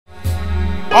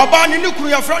Obani ni kunu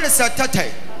your friend is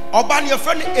Tete. Obani your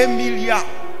friend Emilia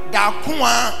da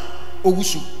Kuma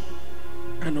Owusu.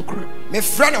 Me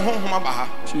friend home baha.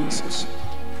 Jesus.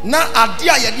 Na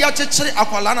adia ye dia chechire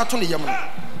akwala na to ne yam.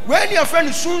 When your friend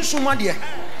sunsuma de.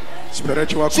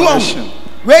 Spiritual connection.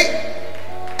 We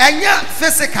enya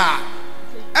physical.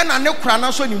 Ena ne kura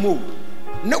na so ni mo.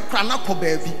 Ne kura na ko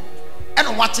baabi.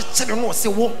 Ena wa chechire no se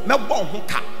wo mebɔ ho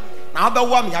ka. Na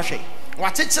abewa me ahwe. Wa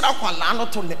chechire akwala no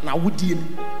to na wodie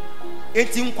ni.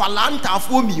 Eti nkwala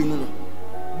ntafo mienu no.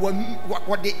 Wo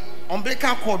de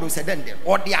umbilical cord se den de.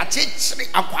 O de achechire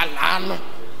akwala no.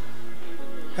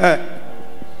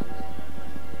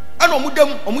 Ana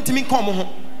omudam omutimi nka omo ho.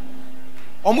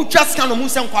 Omutwa scan omu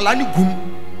se nkwala ni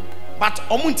gum. But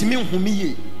omuntimi nhumi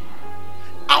ye.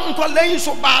 Ankwala yin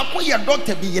so ba ko ye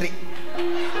doctor bi yire.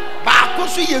 Ba ko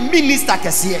so ye minister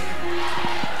kese.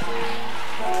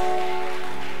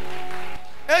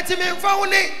 Eti me mfa wo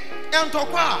ne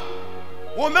entokwa.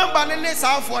 Wo member ne ne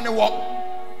saafo ne wo.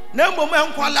 Na mbom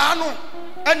enkwala no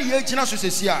ene ye gina so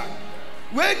sesi a.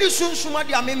 We ni sunsuma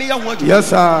de ameme ye ho adu. Yes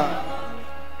sir.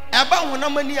 Eba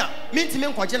honamani a mintimi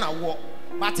nkwaje na wo.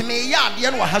 But me ya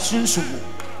ade no ha sunsumu.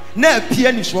 Na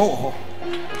apia ni so wo ho.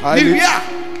 Hallelujah.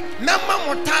 Mema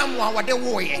mo time a wode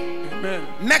wo ye. Amen.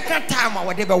 Meka time a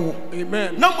wode be wo.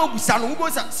 Amen. Na mo busa no wo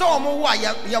busa so mo wo a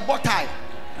ye bo time.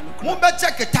 Mo be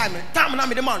check time. Time na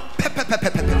me de man.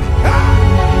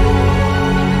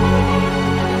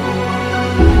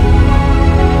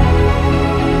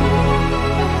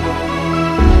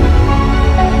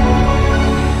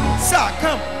 Sir,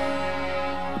 come.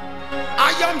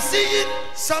 I am seeing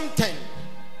something.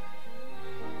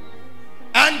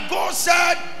 And God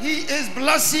said He is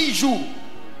blessing you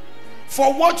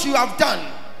for what you have done.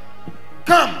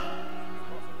 Come.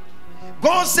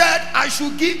 God said I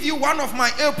should give you one of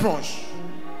my aprons.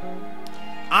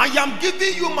 I am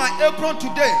giving you my apron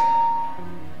today.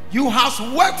 You have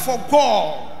worked for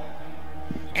God.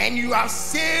 And you have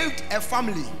saved a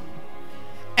family.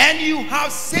 And you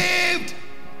have saved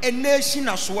a nation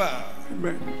as well.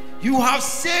 Amen. You have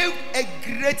saved a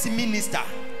great minister.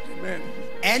 Amen.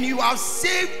 And you have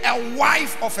saved a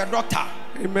wife of a daughter.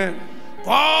 Amen.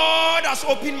 God has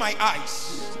opened my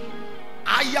eyes.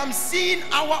 I am seeing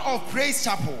Hour of Praise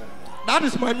Chapel. That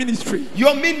is my ministry.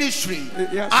 Your ministry.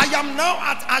 Yes. I am now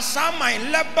at Ashama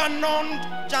in Lebanon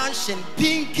Junction,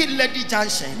 Pinky Lady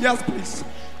Junction. Yes, please.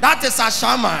 That is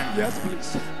Ashama. Yes,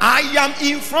 please. I am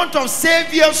in front of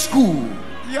Savior School.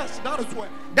 Yes, that is where.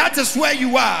 That is where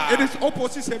you are. It is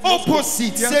opposite Savior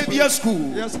Opposite School. Savior Yes,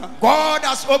 School. Yes, sir. God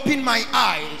has opened my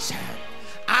eyes.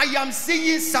 I am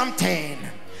seeing something.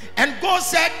 And God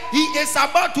said He is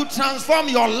about to transform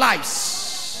your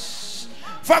lives.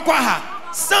 Fakwaha,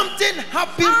 something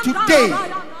happened today.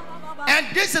 And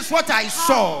this is what I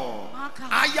saw.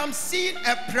 I am seeing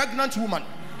a pregnant woman.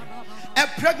 A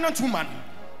pregnant woman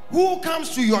who comes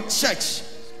to your church.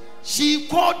 She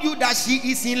called you that she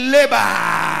is in labor.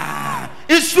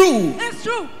 It's true. It's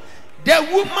true. The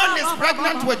woman is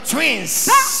pregnant with twins.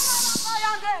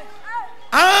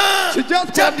 She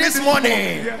just this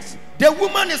morning. Yes. The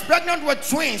woman is pregnant with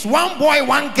twins. One boy,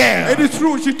 one girl. It is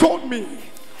true. She told me.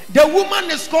 The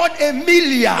woman is called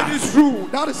Emilia. It is true.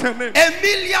 That is her name.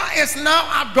 Emilia is now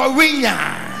at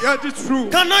Dorinya. Yeah, it is true.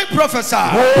 Can I prophesy?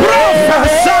 Can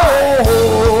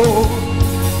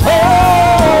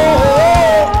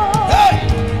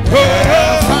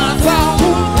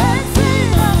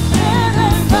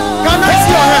I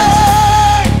see your hands?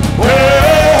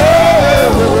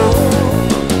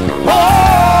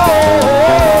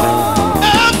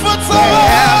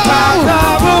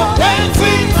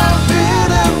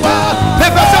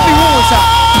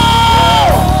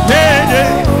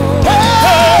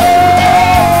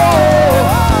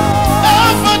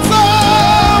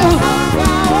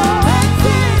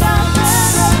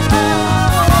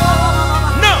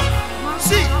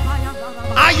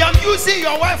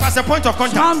 Your wife as a point of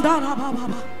contact,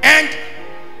 and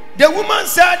the woman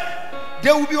said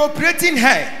they will be operating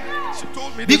her. She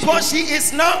told me because she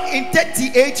is now in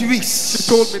 38 weeks. She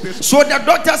told me this. So the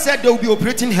doctor said they will be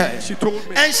operating her. She told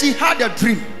me. And she had a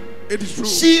dream. It is true.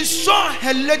 She saw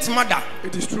her late mother.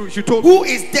 It is true. She told me. Who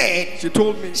is dead. She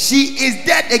told me. She is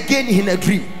dead again in a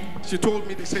dream. She told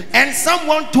me the same thing. And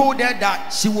someone told her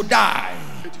that she would die.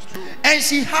 It is true. And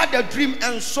she had a dream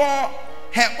and saw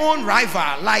her own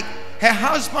rival, like her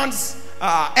husband's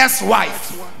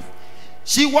ex-wife.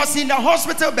 She was in the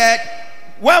hospital bed,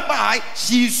 whereby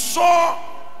she saw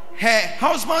her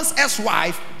husband's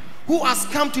ex-wife, who has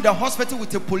come to the hospital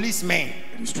with a policeman.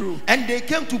 It is true. And they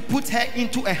came to put her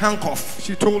into a handcuff.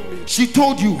 She told me. She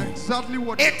told you. Exactly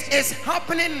what it is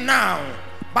happening now.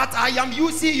 But I am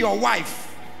using your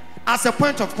wife as a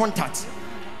point of contact.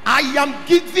 I am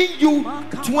giving you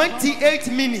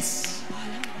 28 minutes.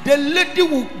 The lady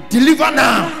will deliver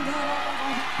now.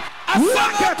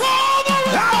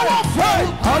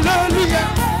 Hallelujah.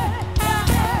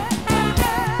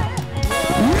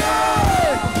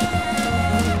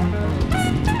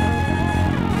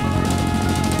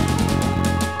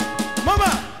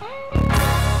 Mama,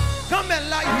 come and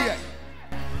lie here.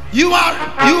 You are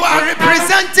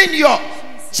representing your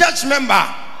church member.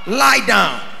 Lie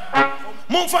down.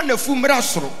 Work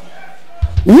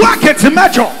it,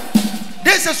 Major.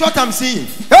 This is what I'm seeing.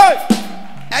 Hey,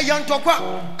 a young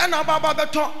tokwa and a baba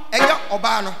beto, a young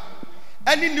obano,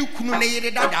 and in new kunu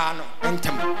ne dadano, and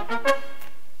tem.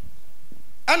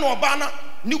 And obana,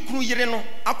 new kunu yereno,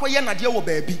 akoyana dear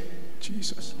baby.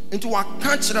 Jesus. Into a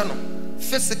country,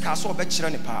 physical so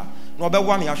betchere pa, no be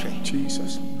one yashe.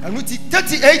 Jesus. And with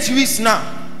 38 weeks now,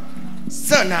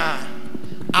 sir, now,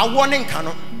 a warning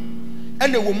canon,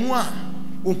 and a woman.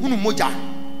 Ohunu moja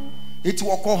eti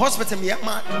woko hospital me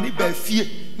ma ni ba fie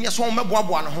ne so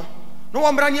meboaboa no ho no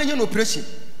wo mra ne anya no operation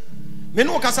me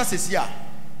no kasa sesi a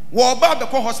wo ba be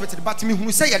ko hospital but me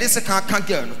hunu say ye de se kan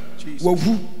girl no wo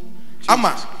hu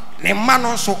ama ne ma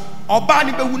no so oba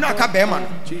ni be hu na aka be ma no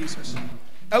Jesus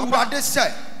awurade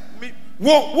say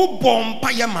wo bompa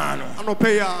ye ma no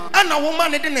anope ya ana wo ma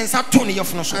ne de ne nsa to ne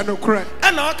yefno so anokre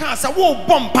ana aka say wo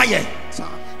bompa ye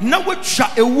na wotwa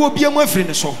ewo biamu afiri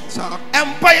ne so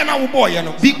empire na wo boy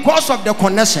no because of the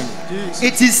connection.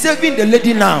 It is saving the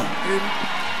lady now.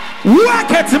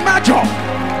 Work it, Major.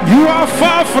 You are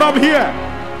far from here.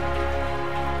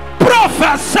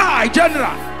 Prophesy,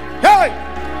 General. Hey,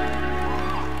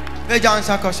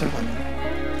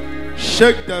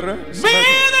 shake the rest.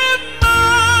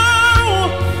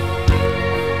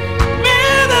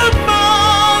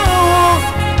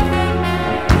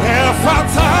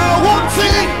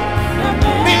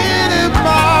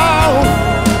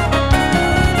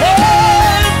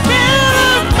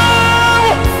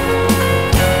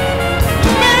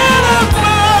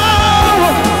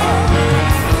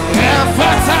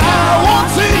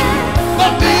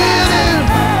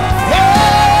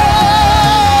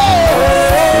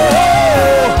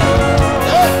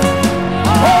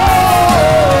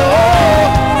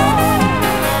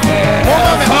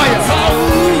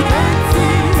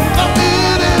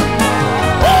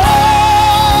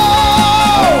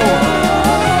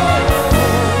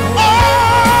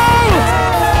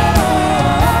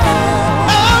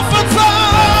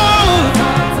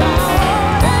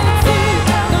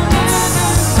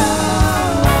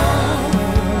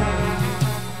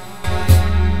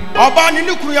 Obani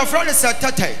ni kunu ya friend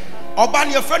Tete.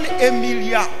 Obani ya friend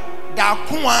Emilia da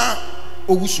kwa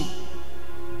owusu.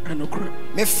 Anokre.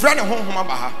 Me friend honhom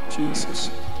aba ha. Jesus.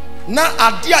 Na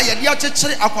ade a yede a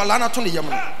chekere akwala na to ne yam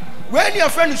no. We ni ya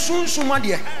friend sunsuma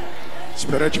de.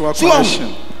 Spiritual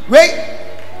connection. We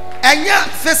enya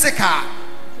physical.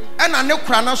 Ena ne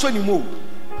kura na so ni mo.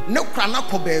 Ne kura na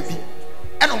ko baabi.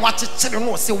 Ena wa chekere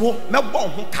no se wo mebɔ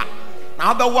ho ka.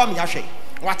 Na abawo am yahwe.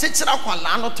 Wachechira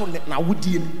kwala no to na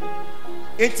wudiem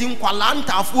enti nkwala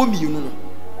ntafo mienu no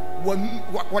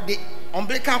wo de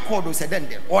umbilical cord se den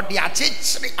o de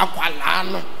achechire akwala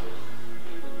no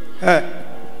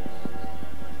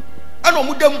ana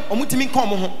omudam omutimi nka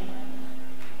omo ho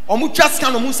omutwa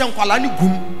scan omu se nkwala ne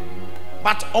gum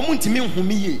but omuntimi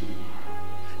nhome ye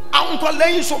ankwala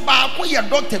yin so ba ko ye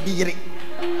doctor bi yire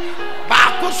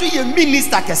ba ko so ye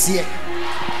minister kese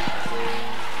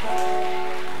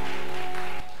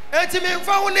eti me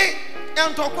mfa wo ne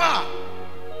entokwa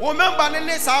wo member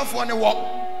ne saafo ne wo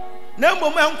na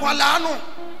mbom enkwala no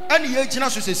ane ye gina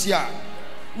so sesi a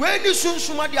we ni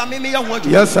sunsuma de ameme ye ho adu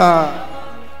yes sir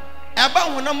eba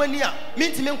honamani a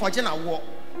mintimi nkwaje na wo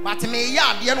but me ya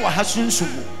ade no ha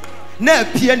sunsumu na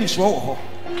apia ni so wo ho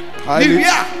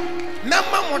bibia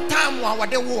memma mo time a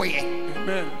wode wo ye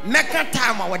amen meka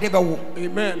time a wode be wo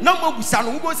amen na mo busa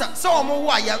no wo busa se o mo wo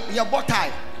a ye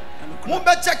botai mo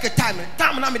be check time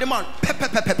na me the man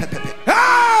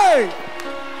hey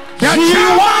get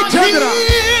you one general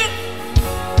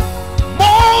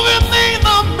moving in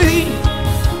on me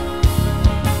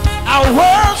I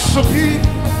worship you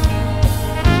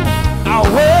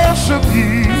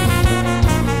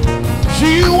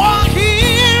you are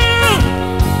here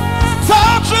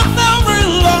touching every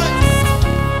life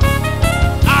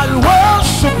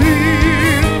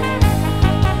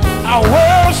I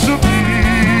worship you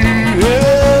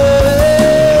hey.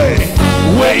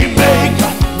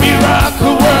 Waymaker,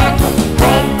 miracle worker,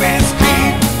 promise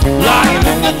keep, light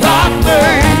in the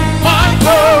darkness. My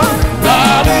God,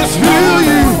 that is who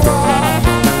you are.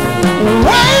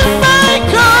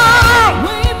 Waymaker,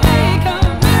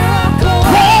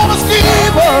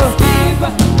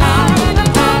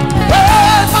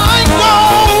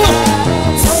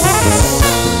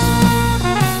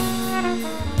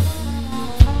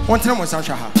 Montana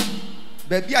Mosanshaha.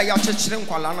 Baby, I have church in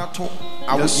Kualana to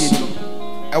I was in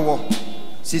a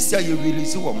sister, you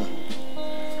release a woman.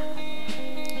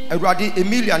 A radi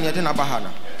Emilia and Yadina Bahana.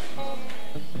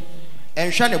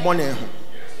 And Shani Bonnet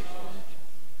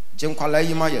Jim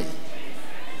Kuala Maya.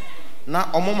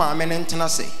 Na Omoma Menentana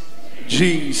say,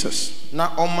 Jesus.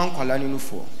 Na Oman Kualani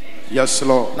for. Yes,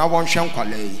 Lord. Na one shan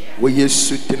Kuala. We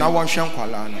yes, na one shan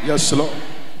Kualana. Yes, Lord.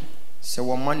 So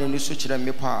one man in the switch and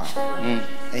me pa.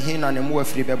 And he and the more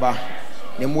free beba.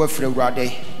 The more free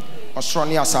rade.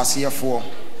 Australia Sassia for.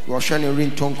 You are sharing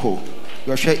ring tonko.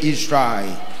 You are sharing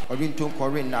Israel. Or ring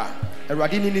tonko rina. A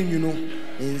radin you know.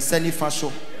 In Sani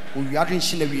Faso. We are in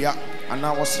Shinavia. And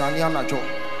now Australia Najo.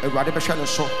 A radibashan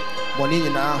so. Bonnie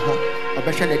in our home. A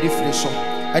bashan a different so.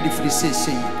 A different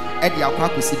say. Eddie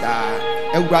Aquacusida.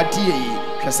 A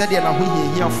radie. She said, "I know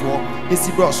here for his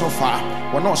bro so far.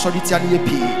 We're not sorry to any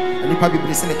pay." And the public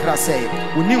is in the class say,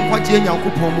 "We knew what you know,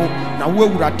 Kupomo. Now we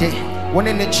were at day. One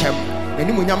in the chem. And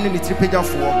you will need to pay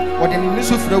for what in the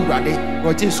Sufra Rade,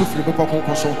 or Jim Sufra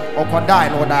Pocoso, or die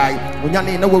or die. When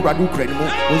you know what I do credible,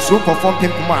 when so perform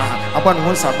Pimpuma, upon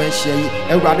once I bench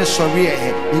a rather sorry,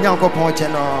 in Yanko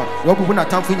Ponteno, what we not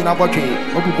time for you about you,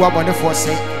 what we go up on the force,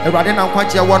 a rather than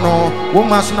quite a one or one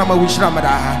master number which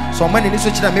Ramada. So many in the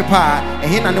switch that me pa, and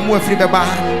him and the more free baba,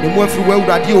 the more free well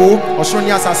radio, or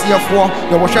Sonia Sasia for,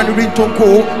 the Washington ring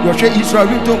tonko, your share Israel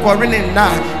ring tonko ring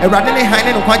na, a rather than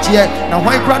hiding on quite yet, now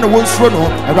why crown the one no,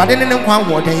 a rather than one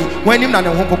more day, when him and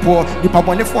the home poor, the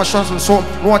Papa 4 shots and so,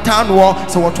 no town war,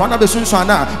 so what one of the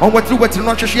Sunsana, on what you were to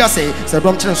not share say, said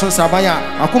Brompton so Sabaya,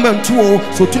 I come and 2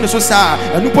 so tuna so sa,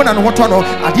 and Nupon and Hotono,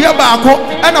 a dear Barco,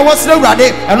 and I was no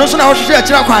rade, and also now she share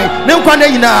Chirakai, no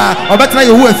Kwanina, or better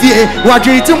you were fear, what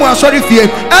you was sorry fear,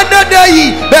 and the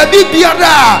day, baby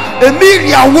Biada,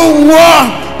 Emilia, woo.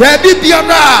 Baby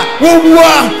Biada, woo,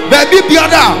 baby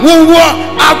Biada, woo,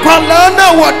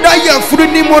 Aqualana, what die for the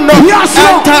Nimono, yes,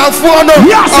 Tafono,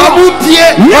 yes,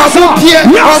 Abupie, Abupie,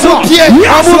 Abupie,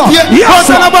 Abupie, yes,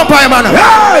 Abapayamana.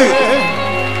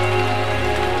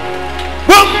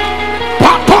 Boom,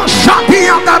 Papa Shapi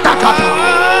and Natakata.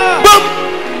 Boom,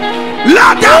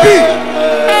 La Dabi.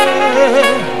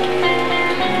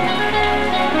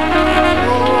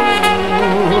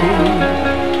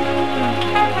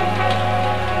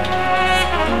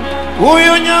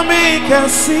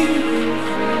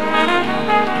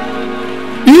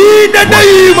 In the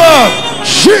name of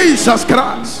Jesus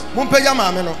Christ. Mumpeya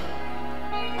mameno.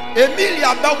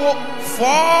 Emilia Bawo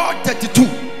 432.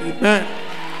 Amen.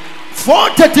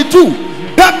 432.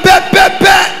 Be.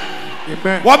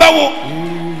 Amen. Wabawo.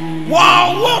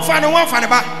 Wow, fan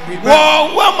ba.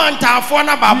 Wow, man ta for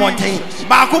na ba monten.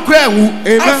 Ba kokra wu.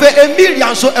 Afa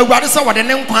Emilia so awurade se wode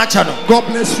ne nkwa acha no. God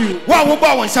bless you. Wow, wo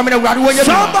ba won sam na awurade wo nya.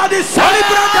 Somebody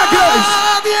celebrate the grace.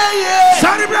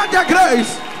 Celebrate the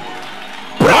grace.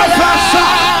 Professor.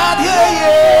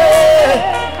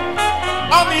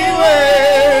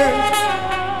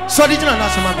 So did you know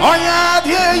that man? Oh yeah.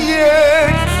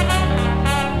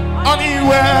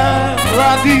 Anywhere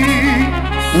ready.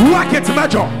 Work it,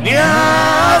 Major.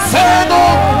 Yes, no.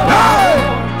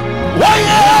 Why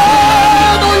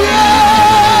yeah, no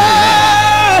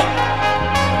yeah.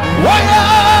 Why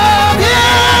yeah,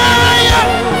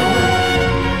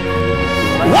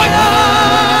 why yeah.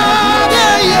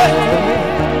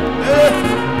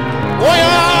 Why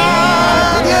yeah.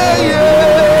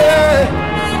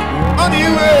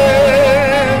 Anyway,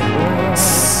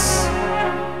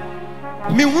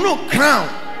 me uno crown.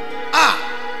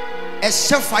 A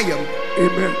fire.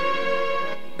 Amen.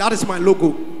 That is my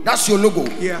logo. That's your logo.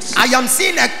 Yes. I am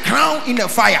seeing a crown in a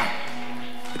fire.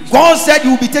 God said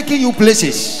you will be taking you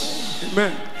places.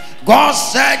 Amen. God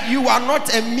said you are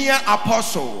not a mere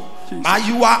apostle, but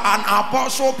you are an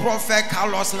apostle, prophet,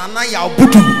 Carlos Nanaya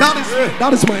Butu.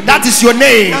 That is my name. That is your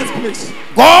name. Yes,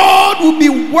 God will be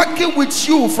working with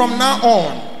you from now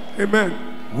on. Amen.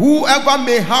 Whoever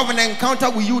may have an encounter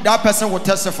with you, that person will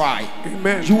testify.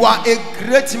 Amen. You are a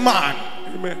great man.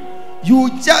 Amen. You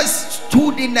just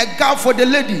stood in the gap for the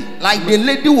lady, like the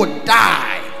lady would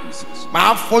die. Jesus.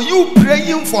 But for you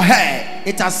praying for her,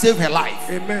 it has saved her life.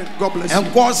 Amen. God bless and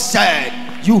you. God said,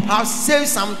 you have saved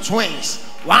some twins.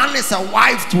 One is a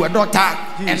wife to a daughter,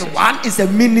 Jesus. And one is a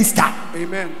minister.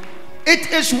 Amen.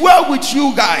 It is well with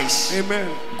you guys. Amen.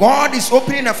 God is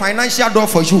opening a financial door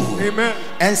for you. Amen.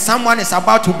 And someone is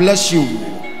about to bless you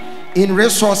in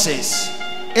resources.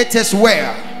 It is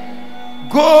well.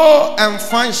 Go and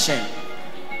function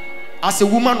as a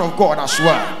woman of God as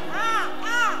well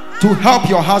to help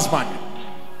your husband.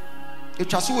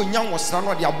 It was so young was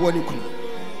not the abueli kunu.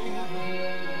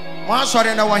 One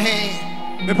sorry na wahe.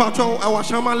 Me patron I was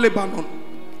shaman Lebanon.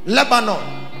 Lebanon.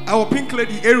 Our Pink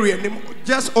Lady area,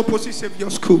 just opposite Savior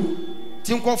School.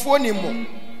 Tinkofo ni mo.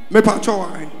 Me pacho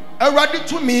wine. Awurade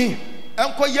to me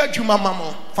enko ye adwuma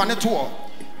mamo fa ne to.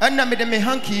 Enna me de me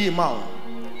hanky ma.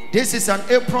 This is an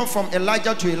apron from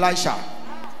Elijah to Elisha.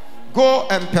 Go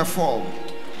and perform.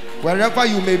 Wherever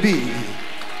you may be,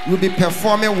 you will be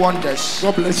performing wonders.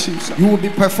 God bless you, sir. You will be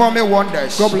performing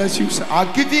wonders. God bless you, sir.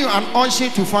 I'll give you an unction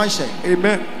to function.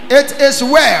 Amen. It is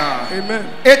well.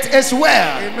 Amen. It is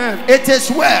well. Amen. It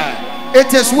is well.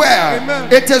 It is well.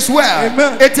 Amen. It is well.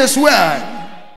 Amen. It is well.